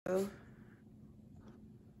Hello,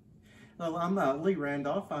 I'm Lee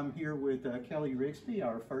Randolph. I'm here with Kelly Rigsby,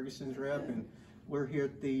 our Ferguson's rep, and we're here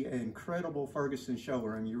at the incredible Ferguson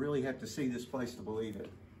showroom. You really have to see this place to believe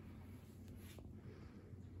it.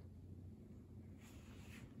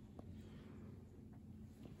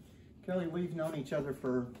 Kelly, we've known each other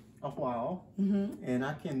for a while, and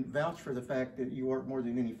I can vouch for the fact that you work more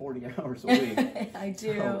than any 40 hours a week. I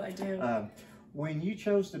do. When you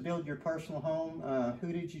chose to build your personal home,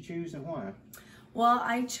 who did you choose and why? Well,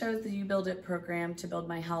 I chose the UBuildIt program to build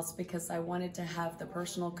my house because I wanted to have the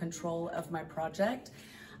personal control of my project.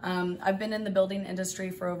 I've been in the building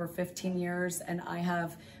industry for over 15 years, and I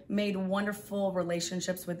have made wonderful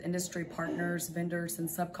relationships with industry partners, vendors, and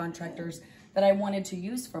subcontractors that I wanted to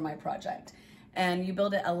use for my project. And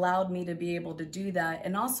UBuildIt allowed me to be able to do that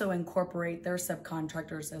and also incorporate their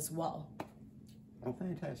subcontractors as well. Oh,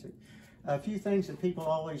 fantastic. A few things that people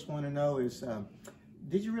always want to know is,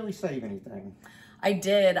 did you really save anything? I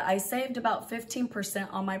did. I saved about 15%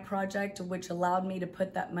 on my project, which allowed me to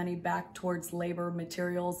put that money back towards labor,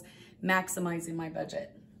 materials, maximizing my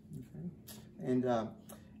budget. Okay. And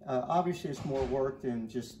obviously it's more work than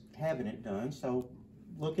just having it done. So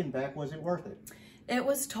looking back, was it worth it? It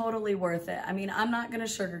was totally worth it. I mean, I'm not going to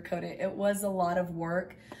sugarcoat it. It was a lot of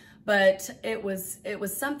work, but it was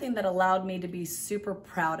something that allowed me to be super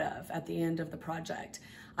proud of at the end of the project.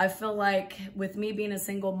 I feel like with me being a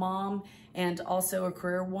single mom and also a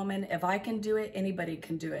career woman, if I can do it, anybody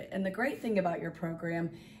can do it. And the great thing about your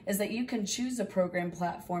program is that you can choose a program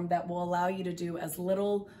platform that will allow you to do as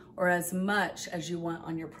little or as much as you want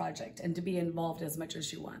on your project and to be involved as much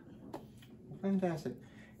as you want. Fantastic.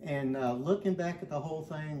 And looking back at the whole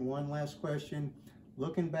thing, one last question.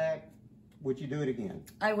 Looking back, would you do it again?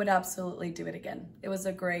 I would absolutely do it again. It was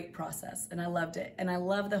a great process and I loved it. And I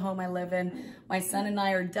love the home I live in. My son and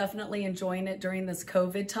I are definitely enjoying it during this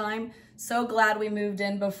COVID time. So glad we moved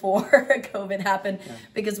in before COVID happened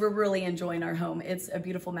because we're really enjoying our home. It's a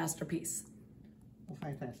beautiful masterpiece. Well,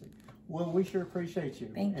 fantastic. Well, we sure appreciate you.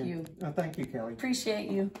 Thank you. Thank you, Kelly. Appreciate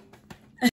you.